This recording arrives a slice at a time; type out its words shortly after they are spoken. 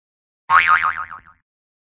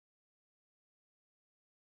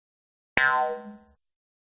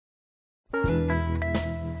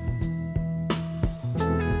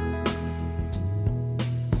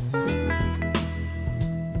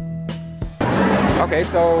Okay,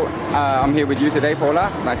 so I'm here with you today,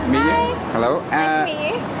 Paula. Nice to meet you. Hello. Nice to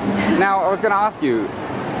meet you. Now, I was going to ask you,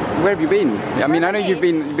 where have you been? I mean, I know you've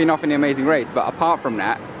been off in the Amazing Race, but apart from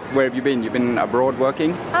that, where have you been? You've been abroad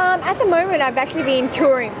working? At the moment, I've actually been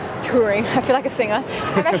touring. I feel like a singer.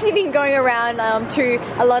 I've actually been going around to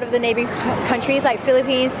a lot of the neighboring countries like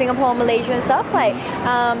Philippines, Singapore, Malaysia and stuff. Like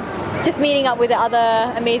just meeting up with the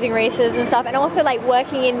other amazing races and stuff, and also like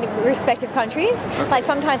working in respective countries. Okay. Like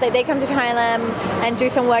sometimes like they come to Thailand and do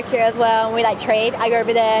some work here as well, and we like trade. I go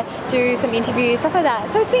over there, do some interviews, stuff like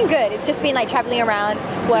that. So it's been good. It's just been like traveling around,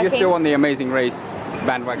 working. So you're still on the Amazing Race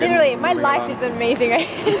bandwagon? Literally, my life is an Amazing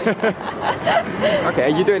Race. Okay,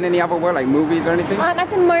 are you doing any other work, like movies or anything? At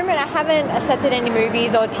the moment, I haven't accepted any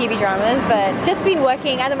movies or TV dramas, but just been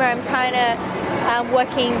working. At the moment, I'm kind of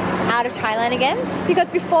working out of Thailand again, because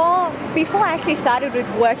before I actually started with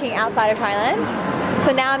working outside of Thailand,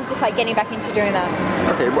 so now I'm just like getting back into doing that.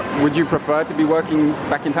 Okay, would you prefer to be working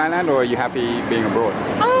back in Thailand, or are you happy being abroad?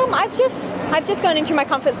 I've just gone into my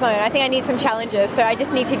comfort zone. I think I need some challenges, so I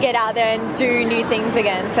just need to get out there and do new things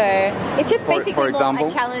again. So it's just basically more a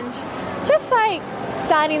challenge, just like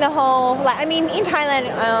starting the whole, like, I mean, in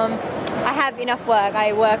Thailand, I have enough work.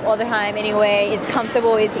 I work all the time anyway. It's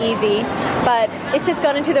comfortable, it's easy, but it's just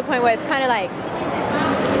gotten to the point where it's kind of like,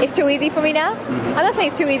 it's too easy for me now. I'm not saying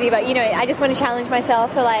it's too easy, but you know, I just want to challenge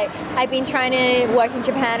myself. So like, I've been trying to work in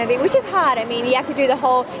Japan a bit, which is hard. I mean, you have to do the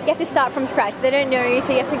whole, you have to start from scratch. They don't know you, so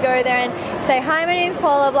you have to go there and say, hi, my name's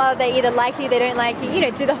Paula, blah. They either like you, they don't like you. You know,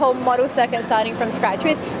 do the whole model circuit starting from scratch,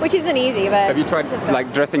 which isn't easy. But have you tried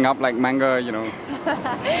like dressing up like manga? You know.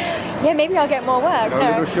 Yeah, maybe I'll get more work.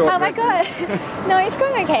 No. Oh my god. No, it's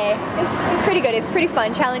going okay. It's pretty good. It's pretty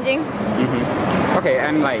fun, challenging. Okay,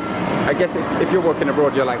 and like, I guess if you're working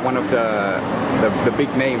abroad, you're like one of the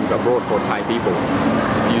big names abroad for Thai people.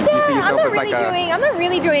 You see yourself as like I'm not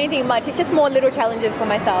really doing anything much. It's just more little challenges for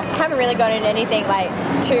myself. I haven't really gotten anything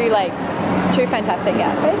too fantastic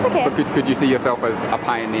yet, but it's okay. But could you see yourself as a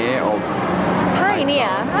pioneer of pioneer?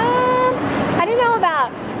 I don't know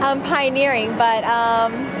about pioneering, but I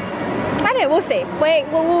don't know. We'll see.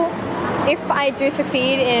 If I do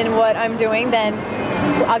succeed in what I'm doing, then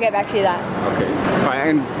I'll get back to you that. Okay. Right,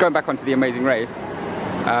 and going back onto the Amazing Race,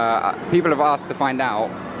 people have asked to find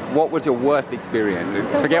out, what was your worst experience?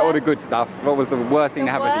 Forget all the good stuff. What was the worst thing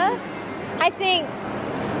that happened to you? I think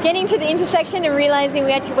getting to the intersection and realizing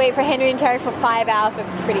we had to wait for Henry and Terry for 5 hours was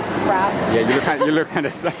pretty crap. Yeah, you look kind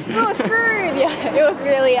of sad. We were screwed. Yeah, it was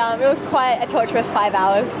really, it was quite a torturous 5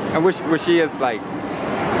 hours. And was she as like,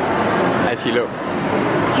 as she looked?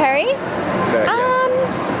 Terry?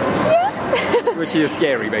 Was she as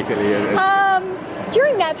scary, basically?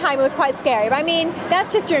 During that time it was quite scary, but I mean,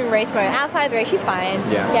 that's just during race mode. Outside of the race, she's fine.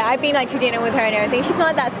 Yeah, I've been like to dinner with her and everything. She's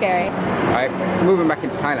not that scary. Alright, moving back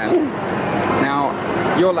into Thailand. Now,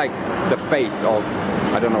 you're like the face of,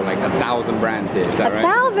 I don't know, like 1,000 brands here, is that right?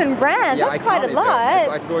 1,000 brands? Yeah, that's quite a lot.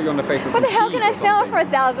 I saw you on the face of what the hell can I sell for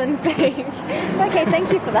 1,000 things? Okay, thank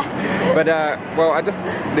you for that. But, well,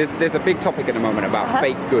 there's a big topic at the moment about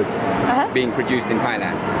fake goods being produced in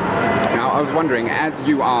Thailand. Now, I was wondering, as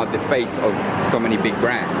you are the face of so many big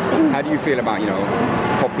brands, how do you feel about, you know,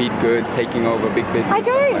 copied goods taking over big business? I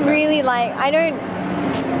don't really like,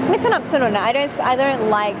 listen up, I don't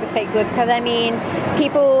like the fake goods, because I mean,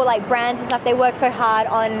 people like brands and stuff, they work so hard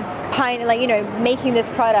on making this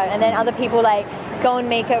product, and then other people like go and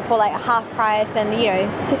make it for like half price, and you know,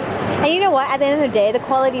 and you know what, at the end of the day, the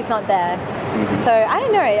quality is not there. So I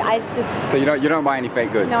don't know, So you don't buy any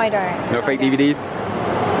fake goods? No, I don't. No fake DVDs?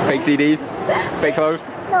 Fake CDs? Fake clothes?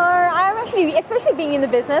 No, I'm actually, especially being in the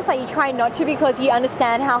business, like you try not to, because you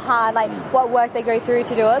understand how hard, like what work they go through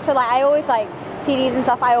to do it. So like I always like CDs and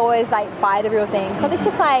stuff, I always like buy the real thing, because it's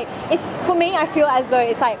just like, it's, for me, I feel as though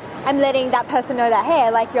it's like I'm letting that person know that, hey, I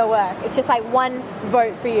like your work. It's just like one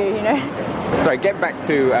vote for you, you know. Sorry, get back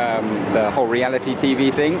to the whole reality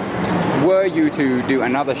TV thing. Were you to do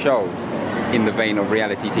another show in the vein of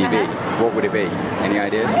reality TV, what would it be? Any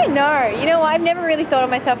ideas? I don't know. You know, I've never really thought of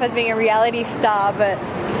myself as being a reality star, but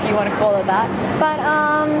if you want to call it that. But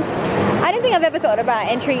I don't think I've ever thought about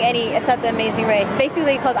entering any except the Amazing Race.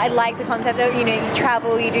 Basically, because I like the concept of, you know, you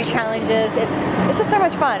travel, you do challenges. It's just so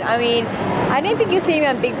much fun. I mean, I don't think you'll see me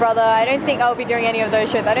on Big Brother. I don't think I'll be doing any of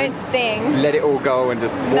those shows. I don't sing. Let it all go and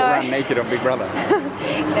just walk around naked on Big Brother.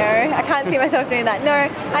 No, I can't see myself doing that. No,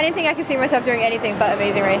 I don't think I can see myself doing anything but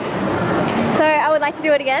Amazing Race. So I would like to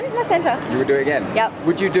do it again in the centre. You would do it again? Yep.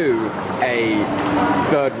 Would you do a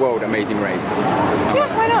third world amazing race?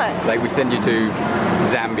 Yeah, why not? Like we send you to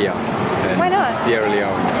Zambia and why not? Sierra Leone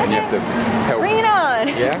and you have to help. Bring it on.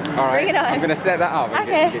 Yeah? All right. Bring it on. I'm going to set that up. And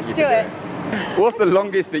Okay, get you do to it. What's the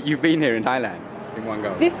longest that you've been here in Thailand in one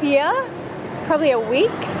go? This year, probably a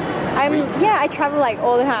week. Yeah, I travel like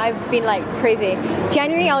all the time. I've been like crazy.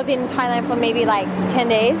 January I was in Thailand for maybe like 10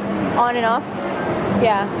 days, on and off.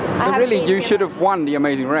 Yeah. So really, you should have won the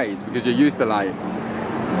amazing race because you're used to like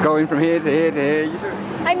going from here to here to here. You should.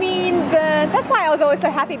 I mean, that's why I was always so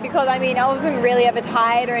happy because I mean I wasn't really ever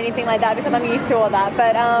tired or anything like that because I'm used to all that.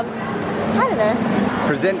 But I don't know.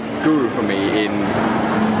 Present Guru for me in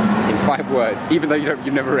 5 words, even though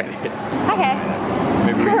you've never read it. Okay.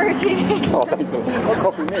 Guru TV. Oh, thanks. Oh,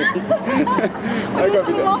 copy me. What is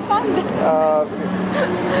something more fun?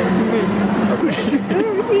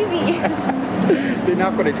 Guru TV. See, now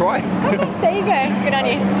I've got it twice. Okay, there you go. Good on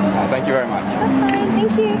you. Thank you very much. That's fine.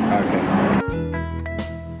 Thank you.